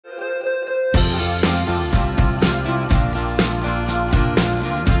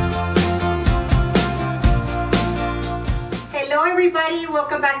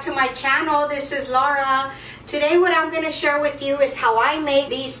welcome back to my channel. This is Laura. Today what I'm going to share with you is how I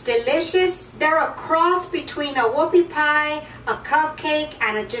made these delicious, they're a cross between a whoopie pie, a cupcake,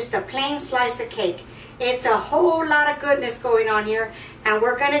 and just a plain slice of cake. It's a whole lot of goodness going on here, and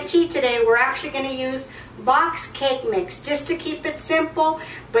we're going to cheat today. We're actually going to use box cake mix just to keep it simple,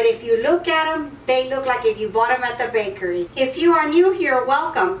 but if you look at them, they look like if you bought them at the bakery. If you are new here,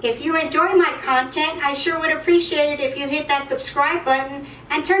 welcome. If you enjoy my content, I sure would appreciate it if you hit that subscribe button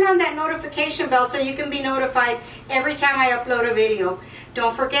and turn on that notification bell so you can be notified every time I upload a video.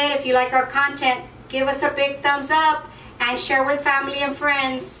 Don't forget, if you like our content, give us a big thumbs up and share with family and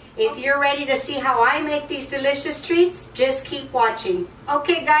friends. If you're ready to see how I make these delicious treats, just keep watching.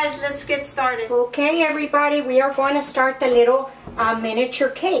 Okay guys, let's get started. Okay everybody, we are going to start the little miniature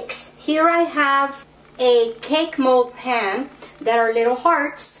cakes. Here I have a cake mold pan that are little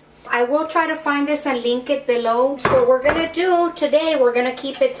hearts. I will try to find this and link it below. So what we're going to do today, we're going to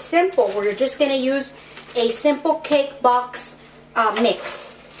keep it simple. We're just going to use a simple cake box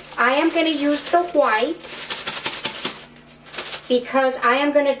mix. I am going to use the white because I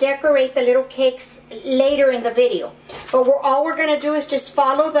am going to decorate the little cakes later in the video. But all we're going to do is just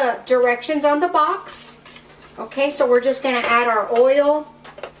follow the directions on the box. Okay, so we're just going to add our oil,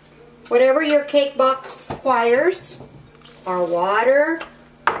 whatever your cake box requires, our water,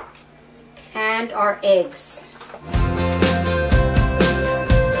 and our eggs.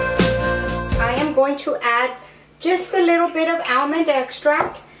 I am going to add just a little bit of almond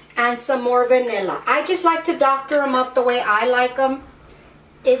extract and some more vanilla. I just like to doctor them up the way I like them.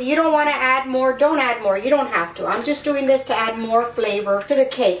 If you don't want to add more, don't add more. You don't have to. I'm just doing this to add more flavor to the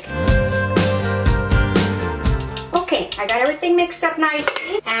cake. Okay, I got everything mixed up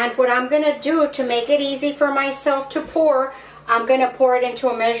nicely. And what I'm going to do to make it easy for myself to pour, I'm going to pour it into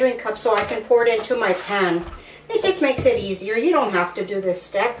a measuring cup so I can pour it into my pan. It just makes it easier. You don't have to do this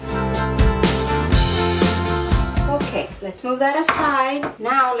step. Okay, let's move that aside.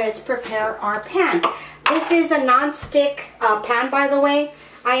 Now let's prepare our pan. This is a non-stick pan, by the way.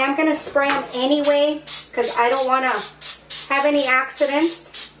 I am going to spray them anyway because I don't want to have any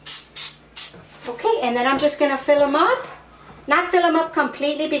accidents. Okay, and then I'm just going to fill them up. Not fill them up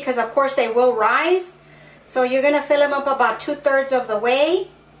completely because of course they will rise. So you're going to fill them up about 2/3 of the way.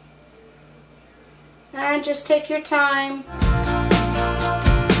 And just take your time.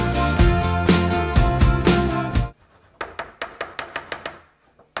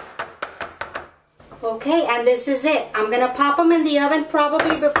 Okay, and this is it. I'm going to pop them in the oven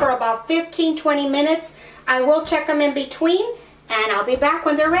probably for about 15-20 minutes. I will check them in between, and I'll be back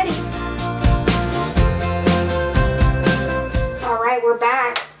when they're ready. Alright, we're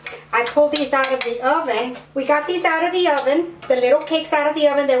back. I pulled these out of the oven. We got these out of the oven, the little cakes out of the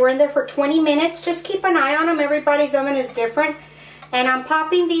oven. They were in there for 20 minutes. Just keep an eye on them. Everybody's oven is different. And I'm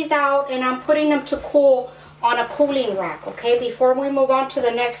popping these out, and I'm putting them to cool on a cooling rack, okay, before we move on to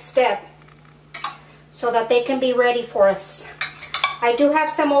the next step, so that they can be ready for us. I do have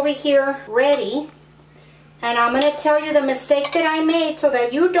some over here ready, and I'm going to tell you the mistake that I made so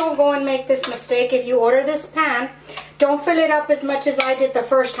that you don't go and make this mistake. If you order this pan, don't fill it up as much as I did the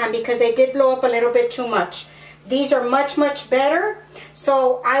first time because they did blow up a little bit too much. These are much, much better,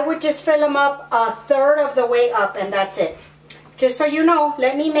 so I would just fill them up 1/3 of the way up, and that's it. Just so you know,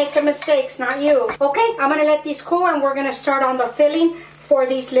 let me make the mistakes, not you. Okay, I'm going to let these cool, and we're going to start on the filling for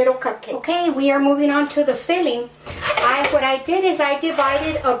these little cupcakes. Okay, we are moving on to the filling. What I did is I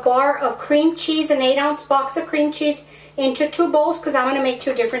divided a bar of cream cheese, an 8-ounce box of cream cheese, into 2 bowls because I'm going to make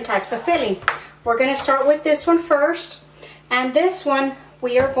 2 different types of filling. We're going to start with this one first, and this one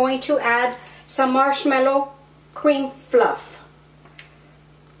we are going to add some marshmallow cream fluff.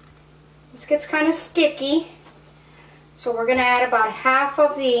 This gets kind of sticky, so we're going to add about half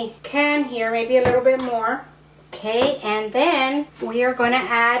of the can here, maybe a little bit more. Okay, and then we are going to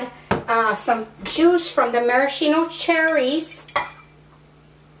add some juice from the maraschino cherries,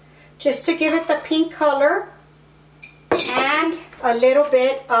 just to give it the pink color, and a little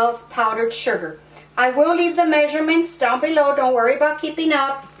bit of powdered sugar. I will leave the measurements down below. Don't worry about keeping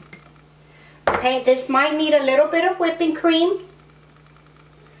up. Okay, this might need a little bit of whipping cream,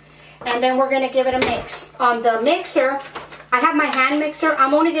 and then we're going to give it a mix. On the mixer, I have my hand mixer.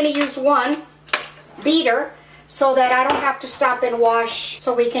 I'm only going to use one beater, so that I don't have to stop and wash,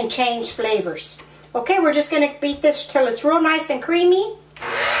 so we can change flavors. Okay, we're just going to beat this till it's real nice and creamy.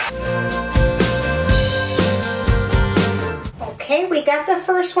 Okay, we got the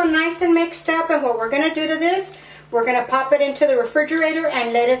first one nice and mixed up, and what we're going to do to this, we're going to pop it into the refrigerator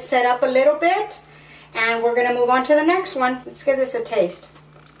and let it set up a little bit, and we're going to move on to the next one. Let's give this a taste.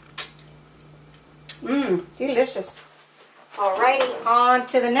 Delicious. Alrighty, on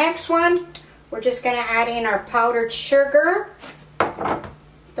to the next one. We're just going to add in our powdered sugar,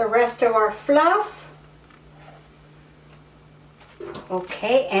 the rest of our fluff.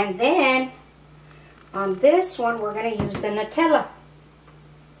 Okay, and then on this one we're going to use the Nutella.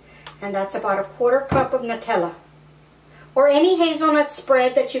 And that's about a 1/4 cup of Nutella. Or any hazelnut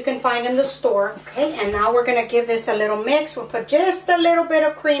spread that you can find in the store. Okay, and now we're going to give this a little mix. We'll put just a little bit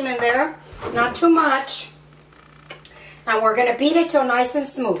of cream in there, not too much. And we're going to beat it till nice and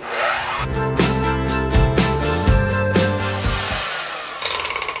smooth.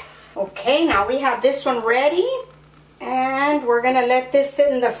 Okay, now we have this one ready. And we're going to let this sit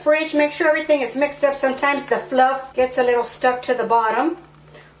in the fridge. Make sure everything is mixed up. Sometimes the fluff gets a little stuck to the bottom.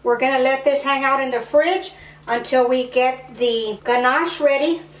 We're going to let this hang out in the fridge until we get the ganache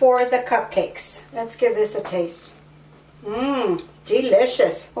ready for the cupcakes. Let's give this a taste. Mmm,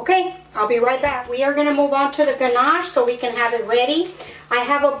 delicious. Okay, I'll be right back. We are going to move on to the ganache so we can have it ready. I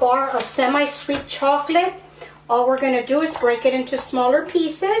have a bar of semi-sweet chocolate. All we're going to do is break it into smaller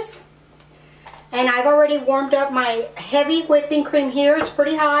pieces. And I've already warmed up my heavy whipping cream here. It's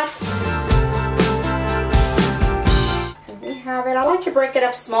pretty hot. We have it. I like to break it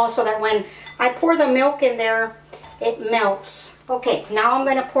up small so that when I pour the milk in there, it melts. Okay, now I'm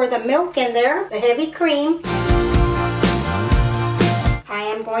going to pour the milk in there, the heavy cream. I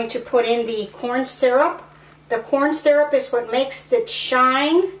am going to put in the corn syrup. The corn syrup is what makes it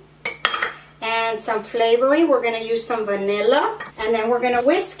shine. And some flavoring. We're going to use some vanilla. And then we're going to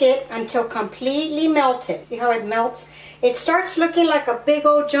whisk it until completely melted. See how it melts? It starts looking like a big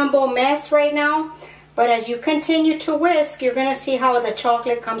old jumbo mess right now. But as you continue to whisk, you're going to see how the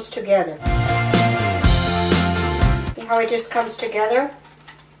chocolate comes together. See how it just comes together?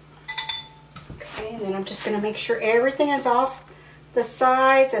 Okay, and then I'm just going to make sure everything is off the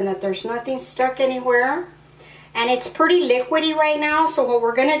sides and that there's nothing stuck anywhere. And it's pretty liquidy right now, so what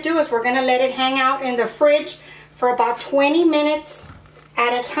we're going to do is we're going to let it hang out in the fridge for about 20 minutes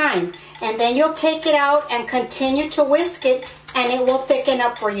at a time. And then you'll take it out and continue to whisk it, and it will thicken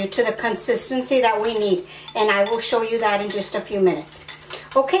up for you to the consistency that we need. And I will show you that in just a few minutes.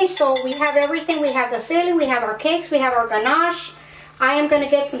 Okay, so we have everything. We have the filling, we have our cakes, we have our ganache. I am going to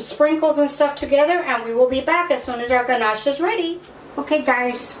get some sprinkles and stuff together, and we will be back as soon as our ganache is ready. Okay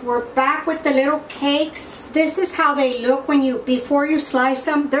guys, we're back with the little cakes. This is how they look before you slice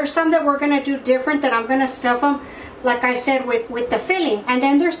them. There's some that we're going to do different, that I'm going to stuff them, like I said, with the filling. And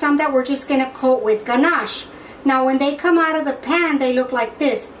then there's some that we're just going to coat with ganache. Now when they come out of the pan, they look like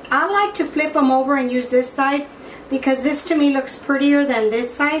this. I like to flip them over and use this side because this to me looks prettier than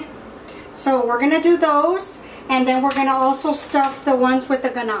this side. So we're going to do those. And then we're going to also stuff the ones with the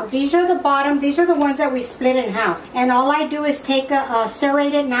ganache. These are the bottom. These are the ones that we split in half. And all I do is take a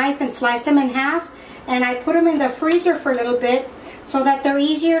serrated knife and slice them in half. And I put them in the freezer for a little bit so that they're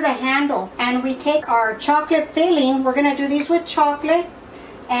easier to handle. And we take our chocolate filling. We're going to do these with chocolate.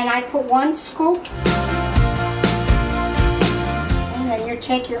 And I put 1 scoop. And then you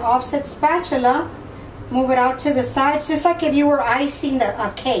take your offset spatula. Move it out to the sides just like if you were icing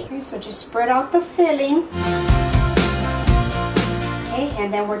a cake. Okay, so just spread out the filling. Okay,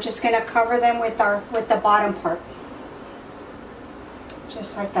 and then we're just going to cover them with the bottom part.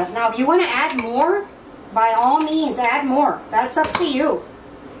 Just like that. Now if you want to add more, by all means add more. That's up to you.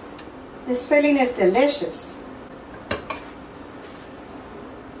 This filling is delicious.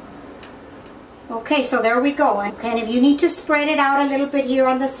 Okay, so there we go. And if you need to spread it out a little bit here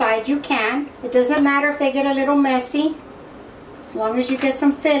on the side, you can. It doesn't matter if they get a little messy, as long as you get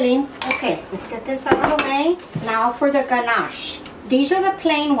some filling. Okay, let's get this out of the way. Now for the ganache. These are the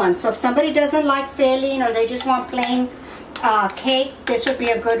plain ones. So if somebody doesn't like filling or they just want plain cake, this would be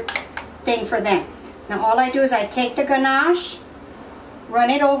a good thing for them. Now all I do is I take the ganache, run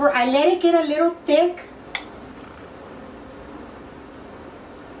it over. I let it get a little thick.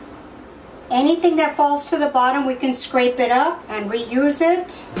 Anything that falls to the bottom, we can scrape it up and reuse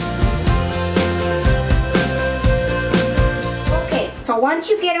it. Okay, so once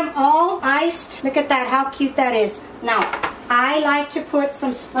you get them all iced, look at that, how cute that is. Now, I like to put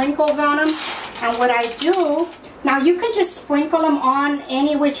some sprinkles on them. And what I do, now you can just sprinkle them on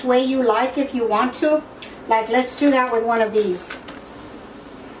any which way you like if you want to. Like, let's do that with one of these.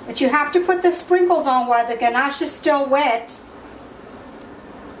 But you have to put the sprinkles on while the ganache is still wet,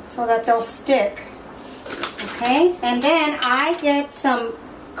 so that they'll stick. Okay, and then I get some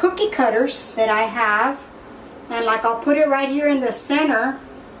cookie cutters that I have, and like I'll put it right here in the center,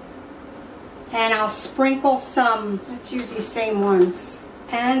 and I'll sprinkle some, let's use these same ones,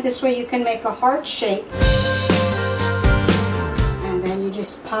 and this way you can make a heart shape. And then you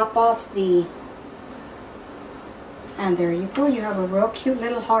just pop off the And there you go. You have a real cute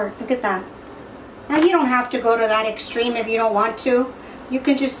little heart. Look at that. Now you don't have to go to that extreme if you don't want to. You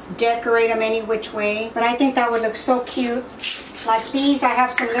can just decorate them any which way. But I think that would look so cute. Like these, I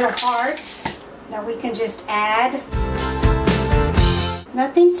have some little hearts that we can just add.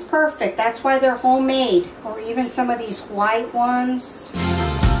 Nothing's perfect. That's why they're homemade. Or even some of these white ones.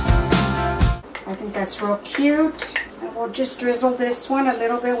 I think that's real cute. And we'll just drizzle this one a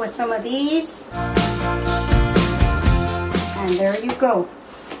little bit with some of these. And there you go.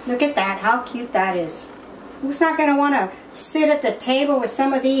 Look at that, how cute that is. Who's not going to want to sit at the table with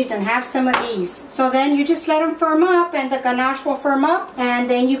some of these and have some of these? So then you just let them firm up and the ganache will firm up and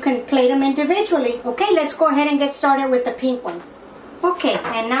then you can plate them individually. Okay, let's go ahead and get started with the pink ones. Okay,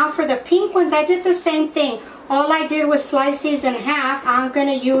 and now for the pink ones, I did the same thing. All I did was slice these in half. I'm going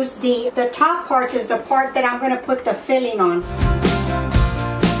to use the top parts is the part that I'm going to put the filling on.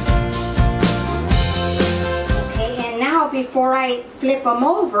 Now, before I flip them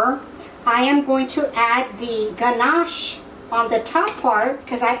over, I am going to add the ganache on the top part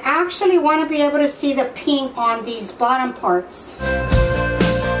because I actually want to be able to see the pink on these bottom parts.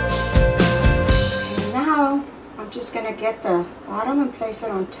 And now, I'm just going to get the bottom and place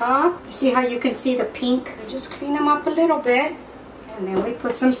it on top. You see how you can see the pink? And just clean them up a little bit. And then we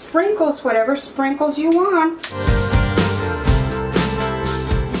put some sprinkles, whatever sprinkles you want.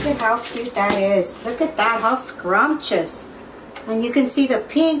 Look at how cute that is. Look at that, how scrumptious. And you can see the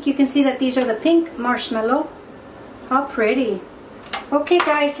pink. You can see that these are the pink marshmallow. How pretty. Okay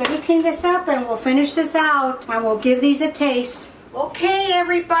guys, let me clean this up and we'll finish this out. And we'll give these a taste. Okay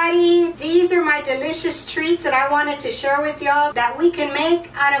everybody, these are my delicious treats that I wanted to share with y'all that we can make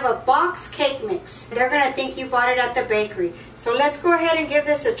out of a box cake mix. They're going to think you bought it at the bakery. So let's go ahead and give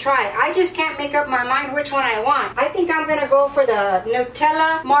this a try. I just can't make up my mind which one I want. I think I'm going to go for the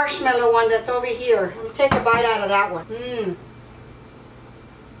Nutella marshmallow one that's over here. I'm going to take a bite out of that one.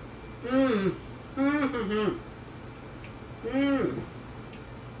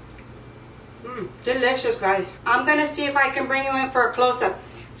 Delicious, guys. I'm going to see if I can bring you in for a close-up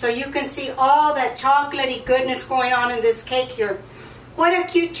so you can see all that chocolatey goodness going on in this cake here. What a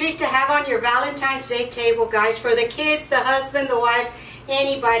cute treat to have on your Valentine's Day table, guys, for the kids, the husband, the wife,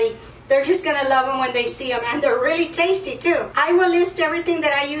 anybody. They're just going to love them when they see them, and they're really tasty, too. I will list everything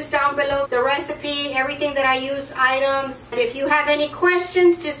that I use down below, the recipe, everything that I use, items. And if you have any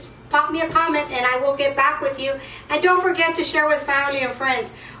questions, just pop me a comment and I will get back with you. And don't forget to share with family and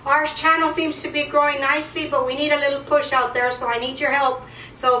friends. Our channel seems to be growing nicely, but we need a little push out there, so I need your help.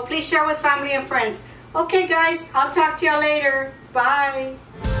 So please share with family and friends. Okay guys, I'll talk to y'all later. Bye.